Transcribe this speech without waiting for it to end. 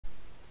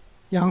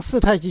杨氏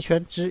太极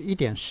拳之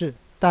1.4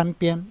单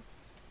鞭，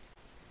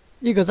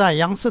一个在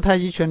杨氏太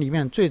极拳里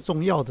面最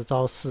重要的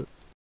招式。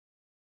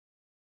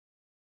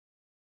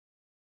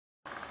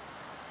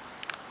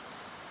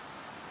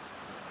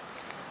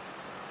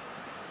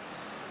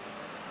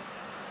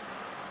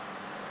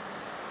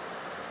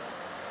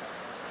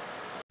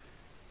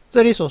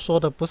这里所说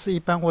的不是一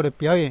般为了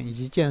表演以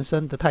及健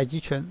身的太极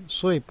拳，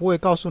所以不会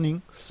告诉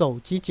您手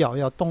及脚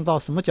要动到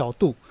什么角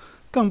度，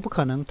更不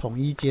可能统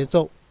一节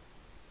奏，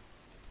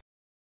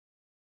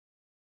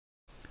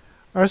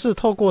而是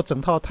透过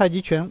整套太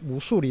极拳武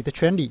术里的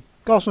拳理，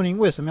告诉您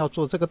为什么要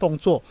做这个动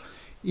作，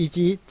以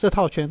及这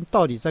套拳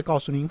到底在告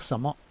诉您什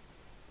么。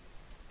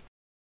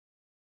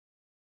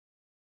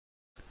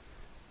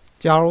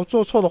假如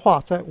做错的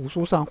话，在武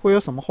术上会有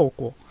什么后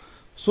果？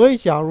所以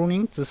假如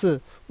您只是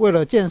为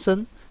了健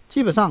身，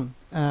基本上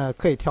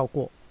可以跳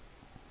过。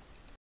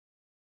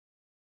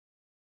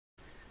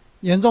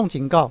严重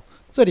警告，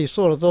这里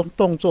所有的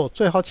动作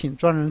最好请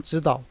专人指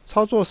导，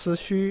操作时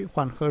需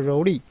缓和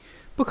柔力，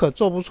不可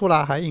做不出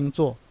来还硬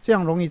做，这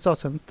样容易造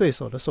成对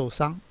手的受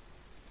伤。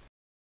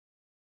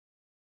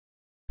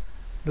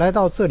来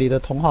到这里的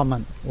同好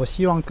们，我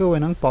希望各位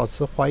能保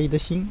持怀疑的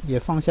心，也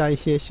放下一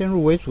些先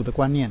入为主的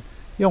观念，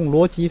用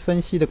逻辑分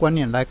析的观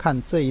念来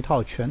看这一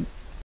套拳。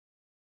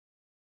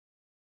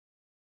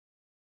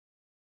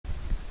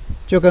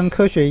就跟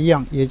科学一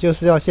样，也就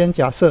是要先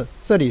假设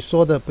这里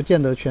说的不见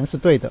得全是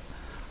对的，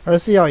而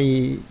是要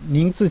以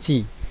您自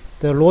己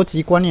的逻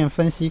辑观念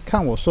分析，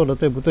看我说的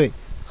对不对，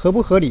合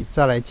不合理，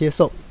再来接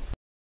受。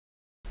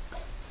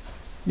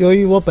由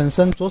于我本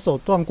身左手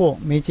断过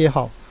没接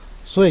好，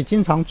所以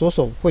经常左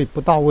手会不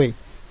到位，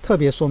特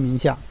别说明一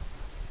下。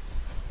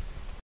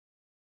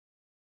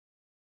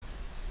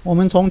我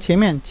们从前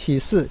面起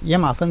势、野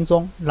马分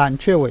鬃、揽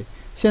雀尾，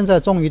现在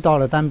终于到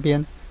了单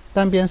鞭。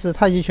单鞭是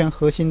太极拳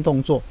核心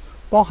动作，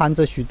包含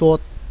着许多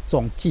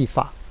种技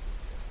法。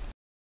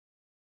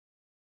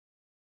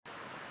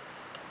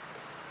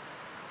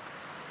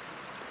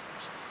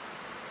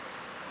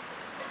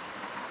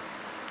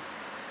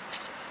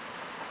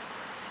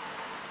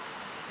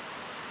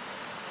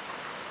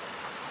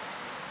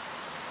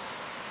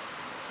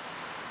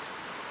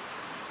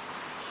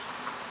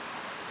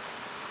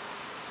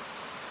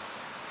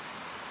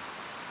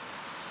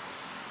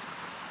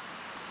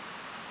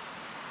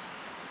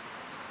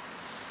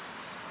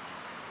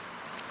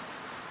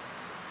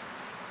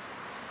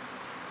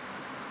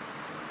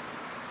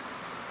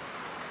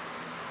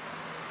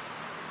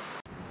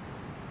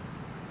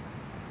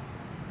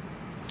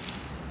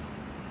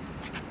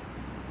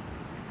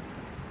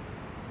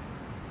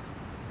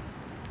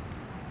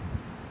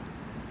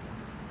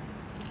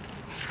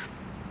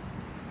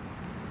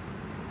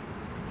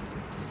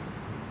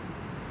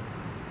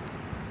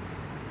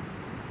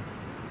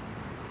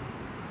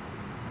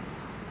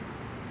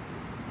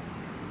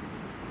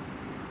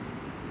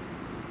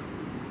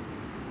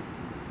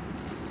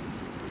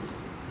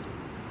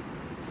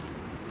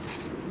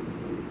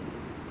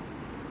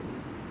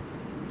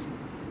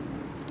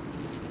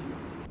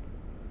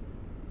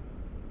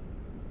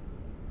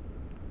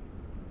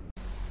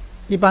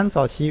一般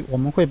早期我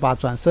们会把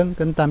转身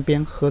跟单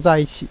鞭合在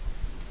一起，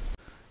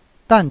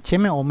但前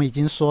面我们已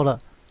经说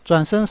了，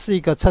转身是一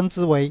个称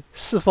之为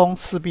四封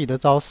四臂的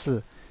招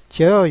式，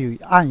且要与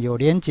按有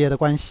连结的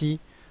关系，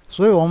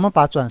所以我们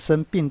把转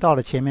身并到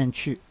了前面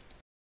去。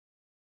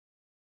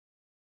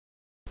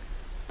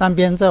单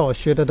鞭在我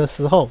学的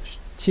时候，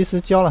其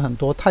实教了很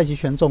多太极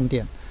拳重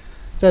点，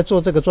在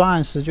做这个专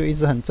案时就一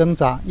直很挣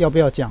扎要不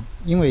要讲，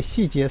因为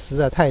细节实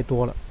在太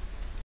多了。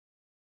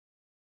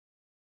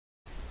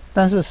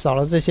但是少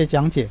了这些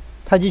讲解，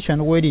太极拳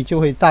的威力就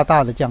会大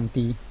大的降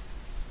低。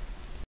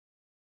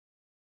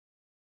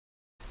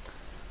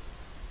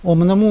我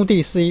们的目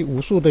的是以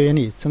武术的原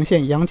理呈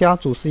现杨家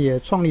祖师爷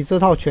创立这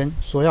套拳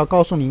所要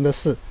告诉您的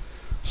事，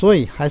所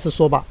以还是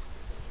说吧。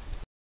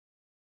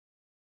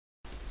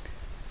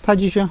太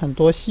极拳很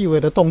多细微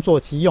的动作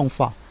及用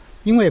法，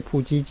因为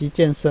普及及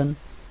健身，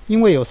因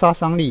为有杀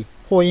伤力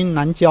或因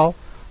难教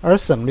而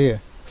省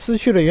略，失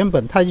去了原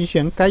本太极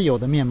拳该有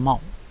的面貌。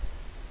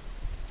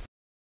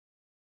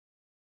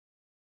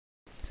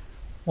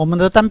我们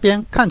的单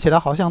鞭看起来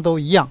好像都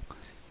一样，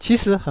其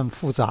实很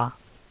复杂。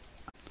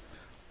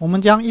我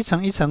们将一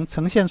层一层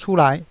呈现出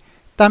来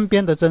单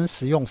鞭的真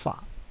实用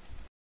法。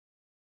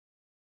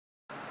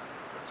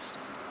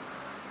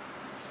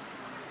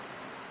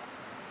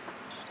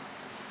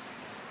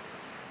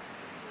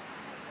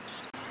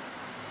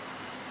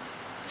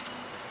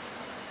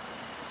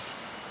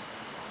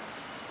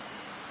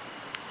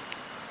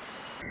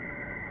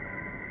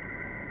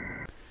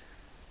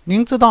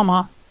您知道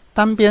吗？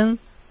单鞭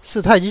是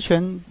太极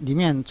拳里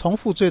面重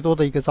复最多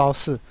的一个招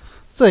式，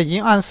这已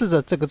经暗示着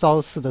这个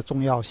招式的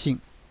重要性。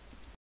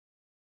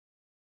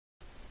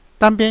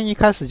单鞭一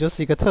开始就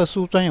是一个特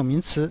殊专有名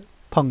词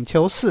“捧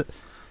球式”，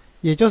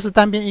也就是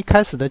单鞭一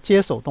开始的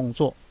接手动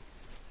作。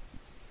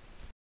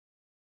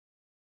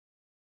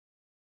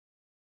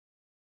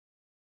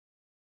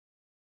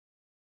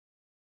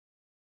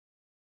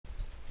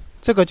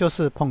这个就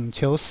是捧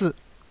球式。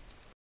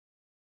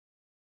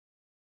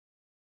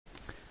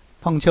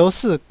捧球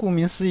式顾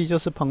名思义就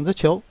是捧着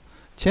球，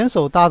前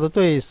手搭着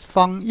对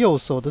方右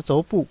手的肘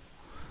部，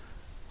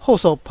后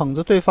手捧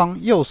着对方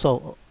右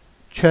手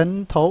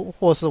拳头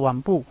或是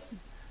腕部，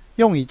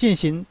用以进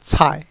行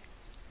踩。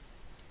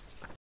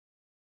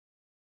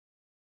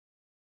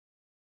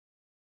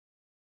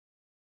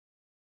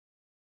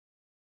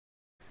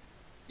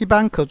一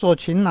般可做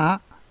擒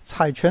拿、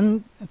踩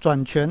拳、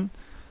转拳，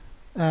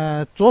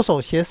左手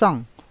斜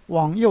上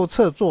往右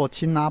侧做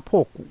擒拿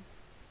破骨。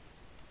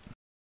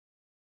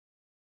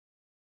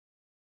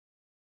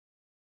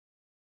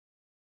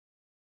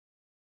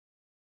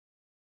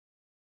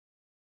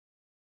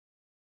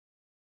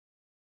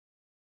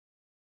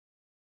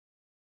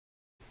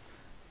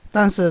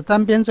但是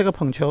单边这个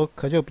捧球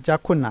可就比较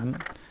困难，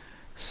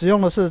使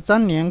用的是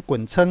粘连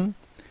滚撑，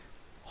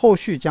后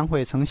续将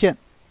会呈现。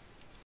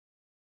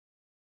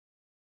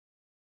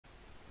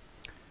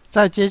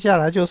再接下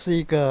来就是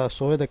一个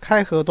所谓的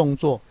开合动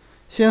作，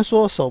先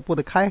说手部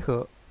的开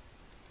合，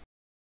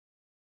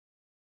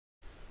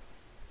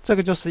这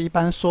个就是一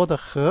般说的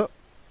合。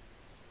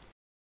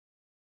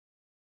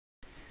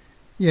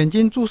眼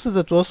睛注视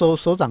着左手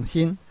手掌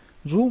心，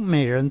如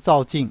美人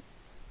照镜。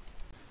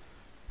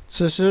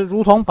此时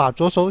如同把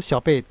左手小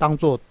背当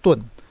作盾，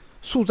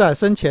竖在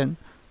身前，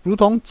如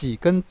同几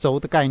根轴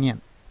的概念。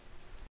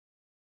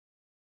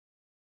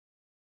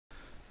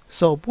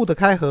手部的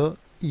开合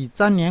以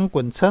粘连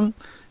滚撑，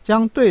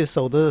将对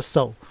手的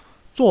手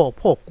做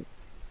破骨。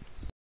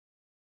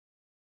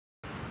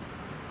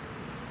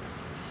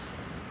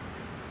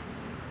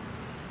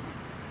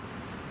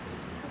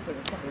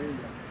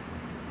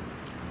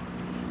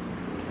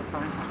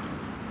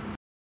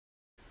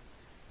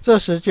这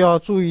时就要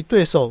注意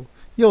对手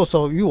右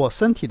手与我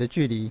身体的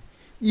距离。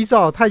依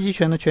照太极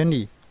拳的拳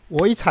理，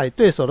我一踩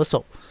对手的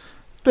手，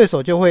对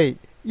手就会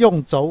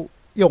用肘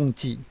用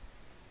挤。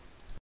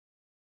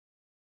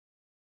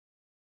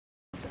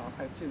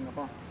太近的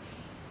话，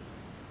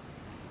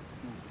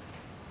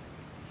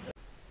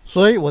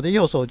所以我的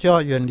右手就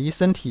要远离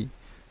身体，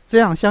这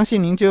样相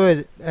信您就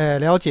会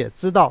了解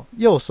知道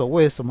右手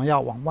为什么要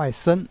往外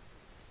伸。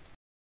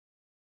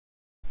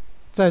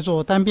在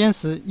做单边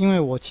时，因为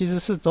我其实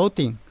是肘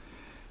顶，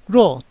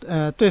若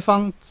对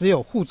方只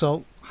有护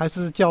肘还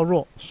是较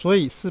弱，所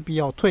以势必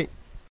要退。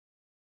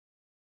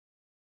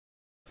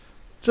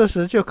这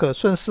时就可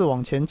顺势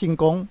往前进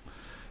攻，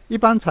一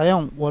般采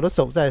用我的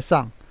手在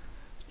上，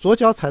左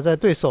脚踩在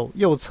对手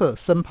右侧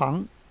身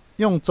旁，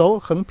用肘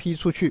横劈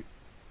出去。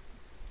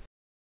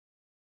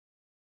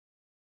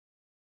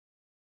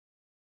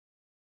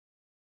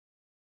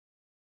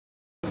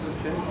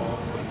拳头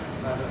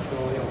来的时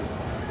候用，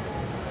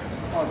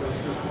或者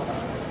是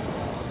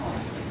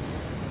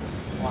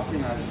滑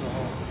进来的时候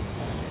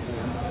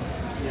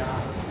压。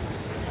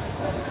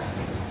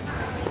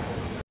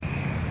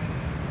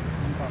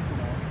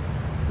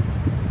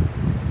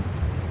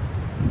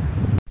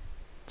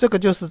这个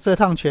就是这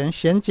趟拳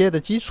衔接的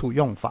基础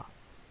用法。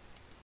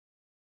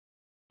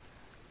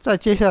再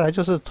接下来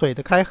就是腿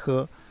的开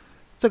合，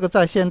这个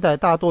在现代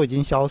大多已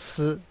经消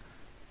失，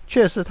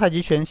却是太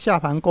极拳下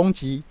盘攻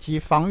击及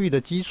防御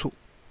的基础。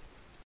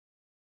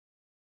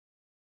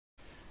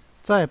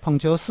在捧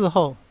球式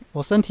后，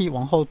我身体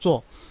往后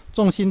坐，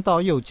重心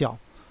到右脚，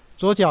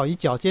左脚以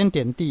脚尖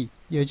点地，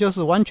也就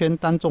是完全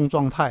单重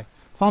状态，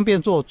方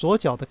便做左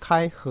脚的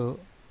开合。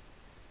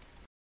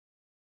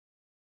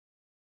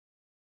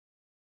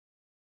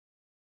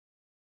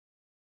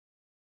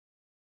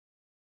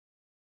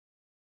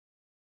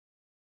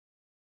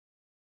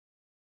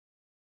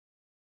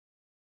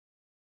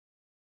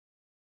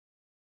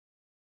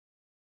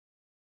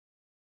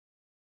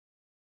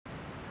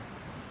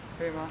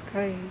可以吗？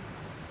可以。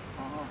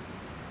好。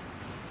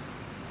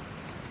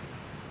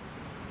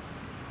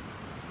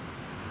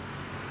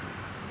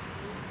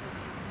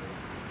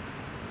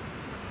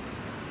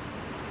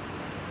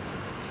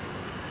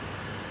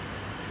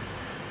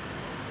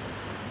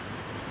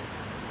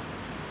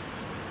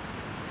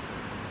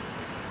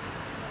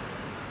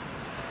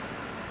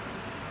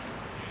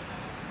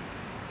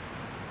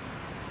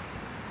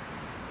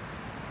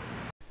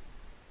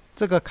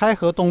这个开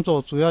合动作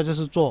主要就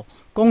是做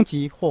攻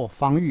击或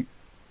防御。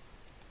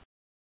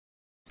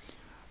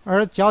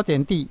而脚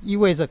点地意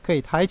味着可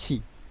以抬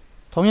起，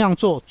同样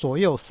做左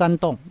右3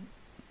动。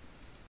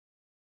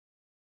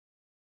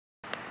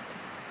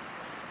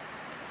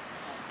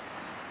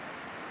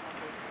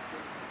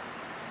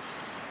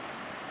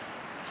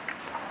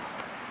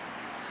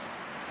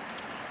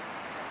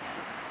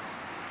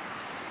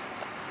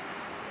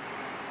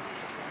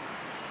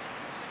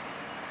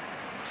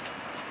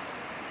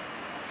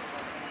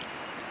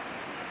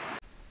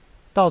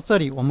到这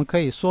里，我们可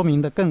以说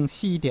明的更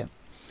细一点，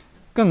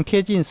更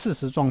贴近事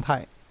实状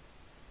态。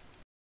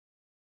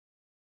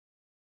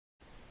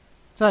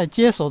在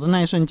接手的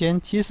那一瞬间，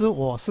其实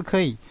我是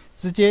可以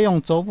直接用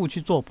肘部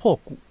去做破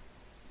骨。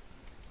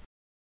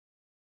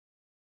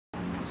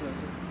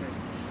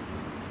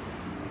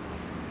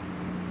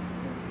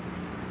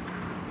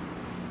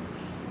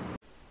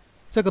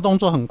这个动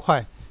作很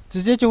快，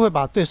直接就会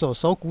把对手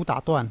手骨打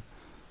断。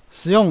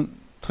使用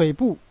腿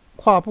部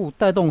胯部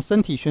带动身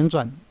体旋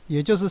转，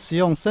也就是使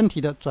用身体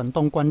的转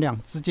动惯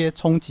量直接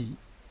冲击。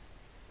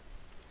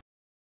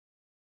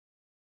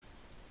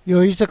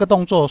由于这个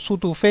动作速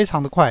度非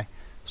常的快，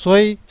所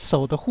以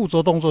手的护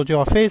着动作就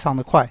要非常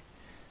的快。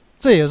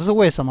这也是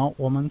为什么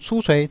我们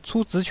出锤、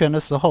出直拳的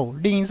时候，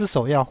另一只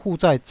手要护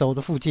在肘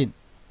的附近。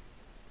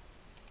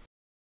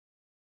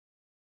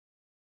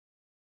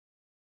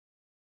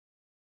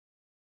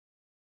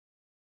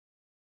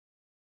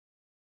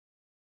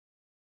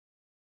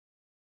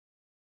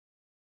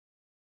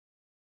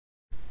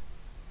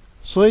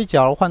所以，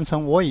假如换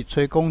成我以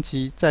锤攻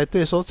击，在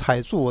对手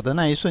踩住我的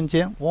那一瞬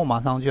间，我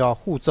马上就要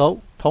护肘，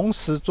同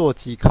时做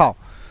挤靠，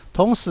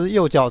同时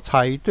右脚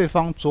踩于对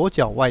方左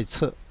脚外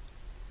侧。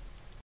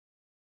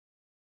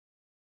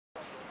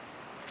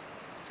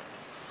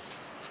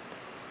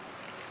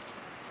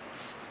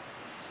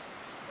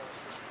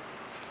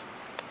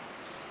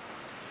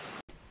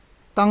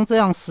当这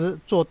样时，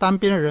做单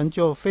边的人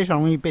就非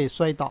常容易被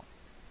摔倒。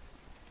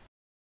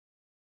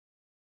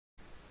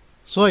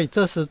所以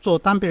这时做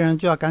单边人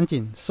就要赶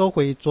紧收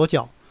回左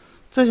脚，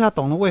这下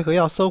懂了为何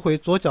要收回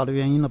左脚的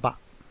原因了吧？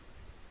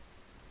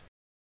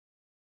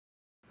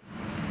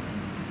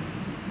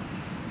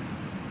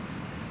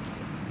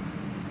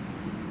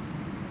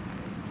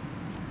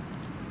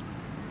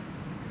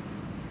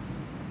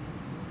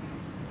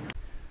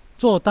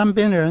做单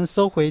边的人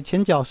收回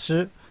前脚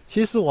时，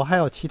其实我还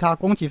有其他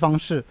攻击方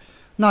式，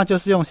那就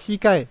是用膝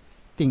盖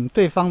顶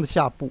对方的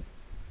下部。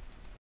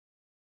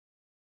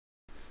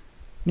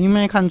您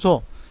没看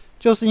错，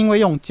就是因为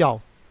用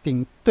脚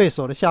顶对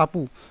手的下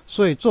部，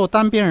所以做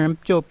单边人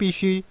就必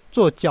须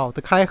做脚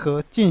的开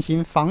合进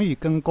行防御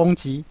跟攻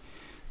击。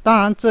当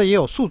然，这也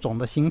有数种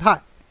的形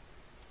态。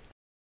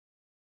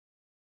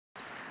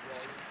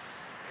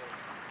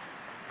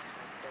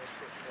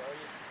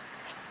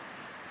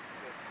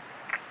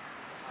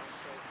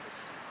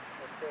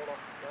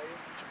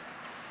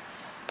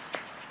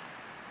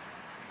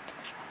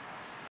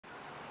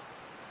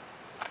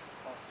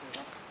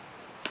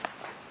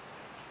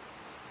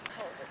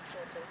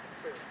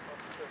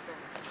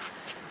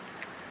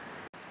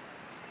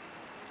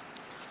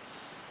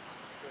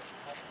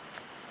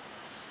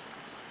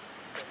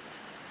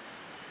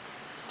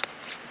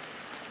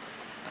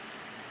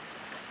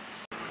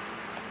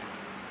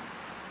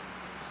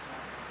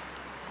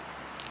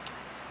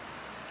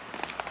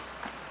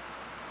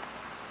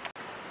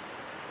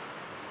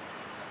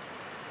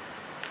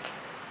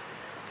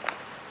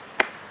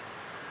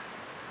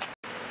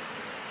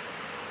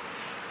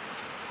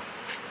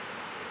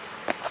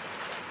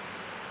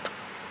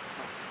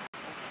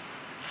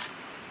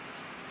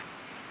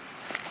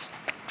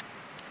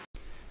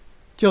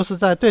就是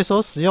在对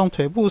手使用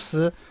腿部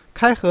时，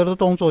开合的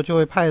动作就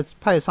会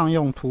派上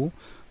用途。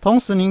同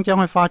时，您将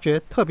会发觉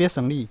特别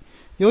省力，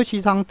尤其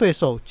当对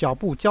手脚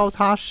步交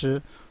叉时，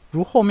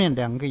如后面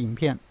2个影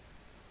片。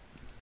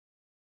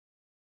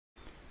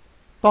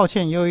抱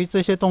歉，由于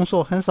这些动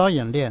作很少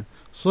演练，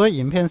所以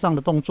影片上的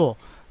动作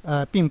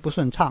并不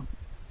顺畅。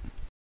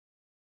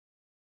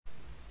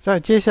在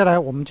接下来，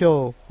我们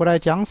就回来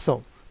讲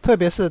手，特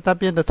别是单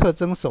边的特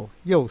征手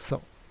——右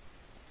手。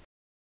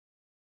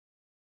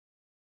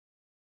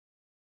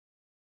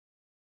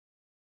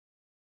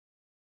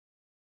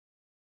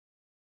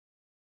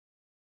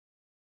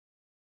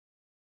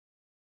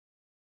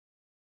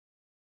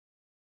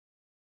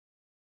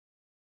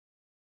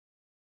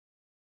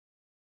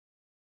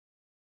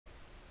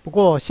不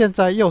过，现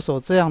在右手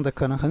这样的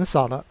可能很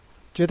少了，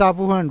绝大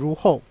部分如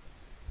后。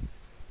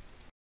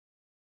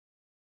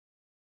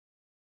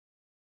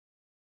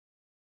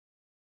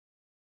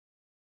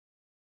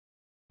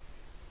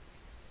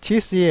其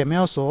实也没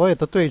有所谓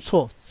的对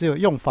错，只有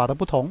用法的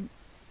不同。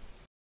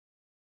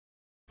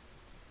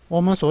我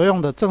们所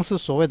用的正是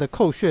所谓的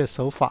扣穴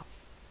手法，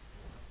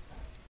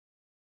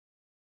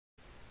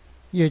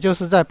也就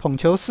是在捧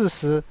球式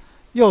时，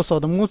右手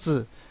的拇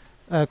指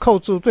扣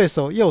住对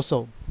手右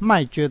手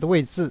脉诀的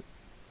位置。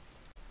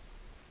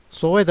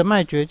所谓的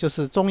脉诀就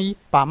是中医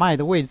把脉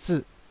的位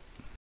置。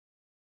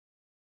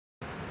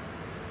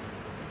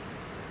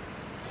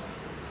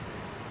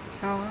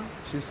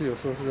其实有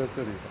时候是在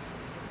这里的，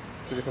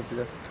这里会比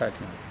较开一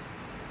点。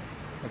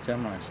我讲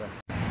码一下。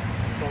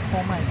手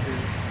扣脉诀。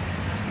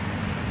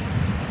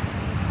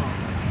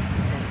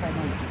手扣脉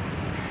诀。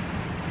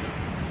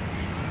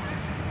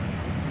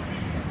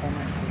手扣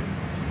脉诀。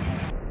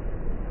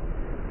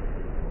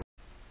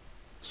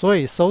所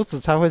以手指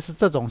才会是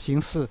这种形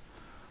式。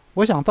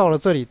我想到了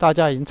这里，大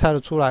家已经猜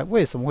得出来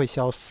为什么会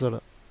消失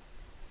了。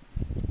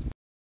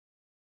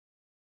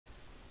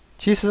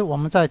其实我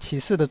们在起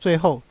势的最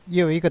后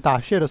也有一个打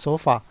穴的手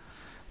法，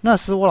那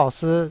时我老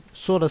师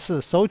说的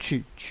是手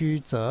取曲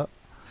折，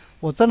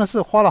我真的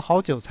是花了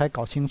好久才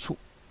搞清楚。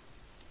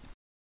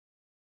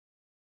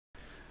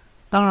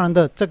当然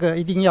的，这个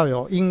一定要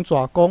有鹰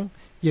爪功，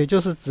也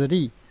就是指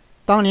力。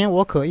当年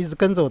我可一直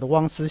跟着我的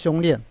汪师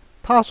兄练，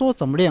他说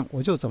怎么练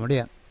我就怎么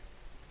练。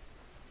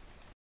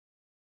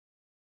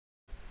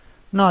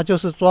那就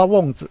是抓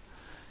瓮子。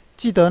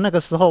记得那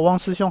个时候汪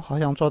师兄好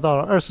像抓到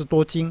了20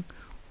多斤，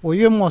我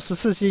约莫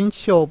14斤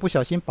就不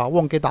小心把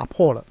瓮给打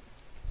破了。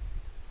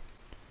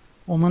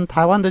我们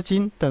台湾的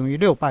斤等于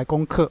600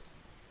公克。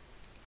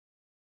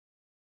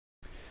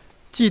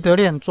记得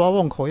练抓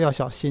瓮口要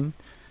小心，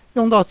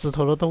用到指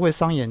头的都会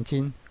伤眼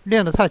睛，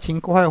练得太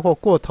勤快或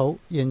过头，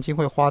眼睛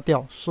会花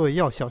掉，所以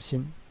要小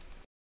心。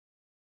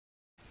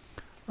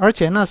而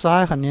且那时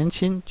还很年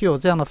轻，就有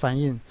这样的反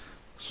应，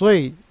所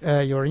以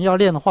有人要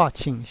练的话，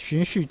请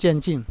循序渐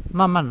进，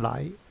慢慢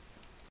来。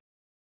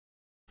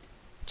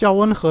较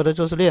温和的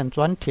就是练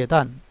转铁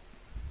蛋。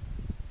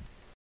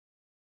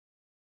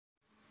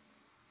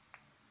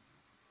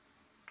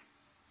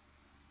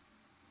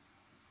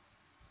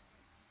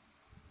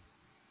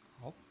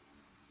好。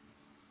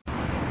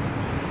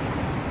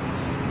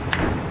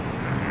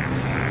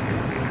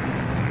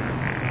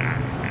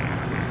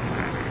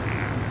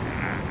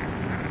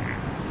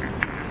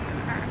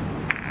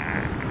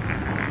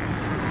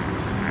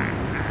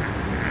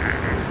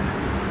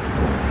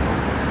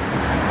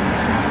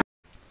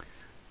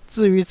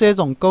至于这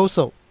种勾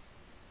手，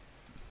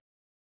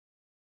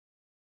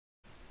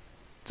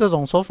这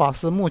种手法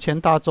是目前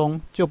大宗，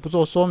就不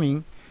做说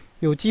明。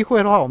有机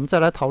会的话，我们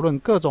再来讨论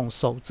各种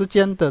手之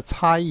间的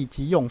差异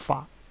及用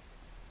法。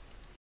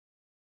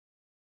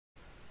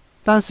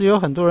但是有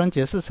很多人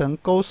解释成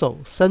勾手、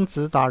伸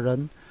直打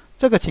人，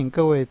这个请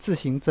各位自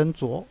行斟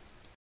酌。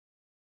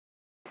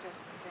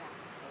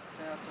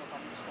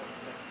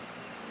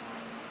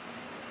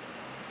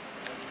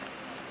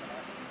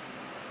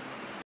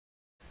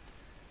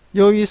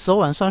由于手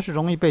腕算是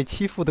容易被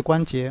欺负的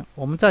关节，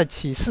我们在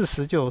起势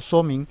时就有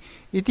说明，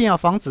一定要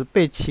防止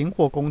被擒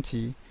获攻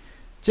击。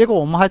结果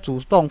我们还主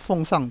动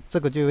奉上，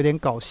这个就有点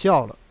搞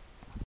笑了。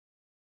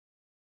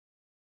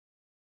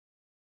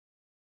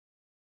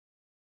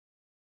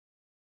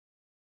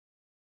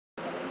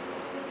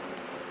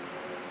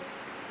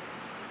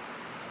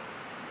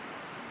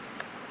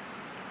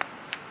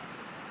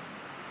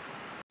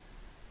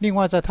另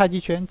外，在太极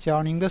拳，假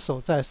如您的手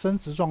在伸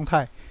直状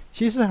态，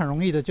其实很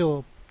容易的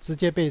就直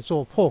接被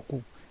做破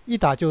骨，一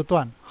打就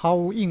断，毫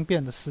无应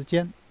变的时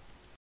间。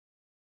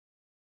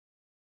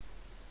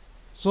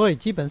所以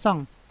基本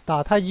上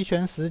打太极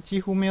拳时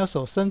几乎没有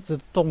手伸直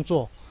的动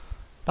作，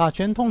打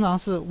拳通常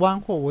是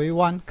弯或微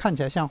弯，看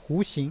起来像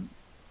弧形。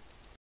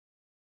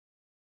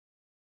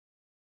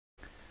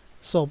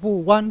手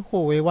部弯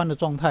或微弯的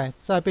状态，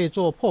在被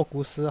做破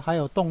骨时还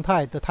有动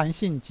态的弹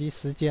性及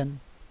时间。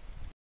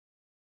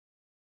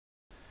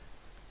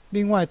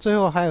另外，最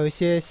后还有一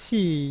些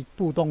细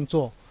部动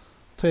作，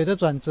腿的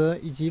转折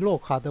以及落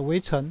卡的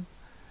围城。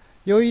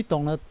由于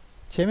懂了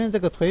前面这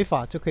个腿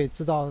法，就可以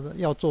知道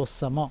要做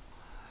什么。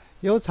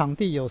有场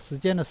地有时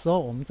间的时候，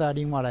我们再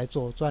另外来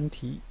做专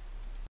题。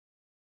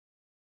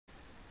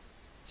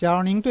假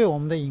如您对我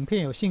们的影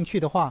片有兴趣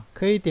的话，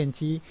可以点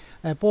击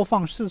播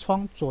放视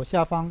窗左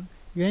下方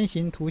圆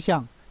形图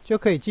像，就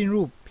可以进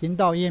入频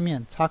道页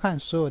面查看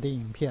所有的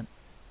影片。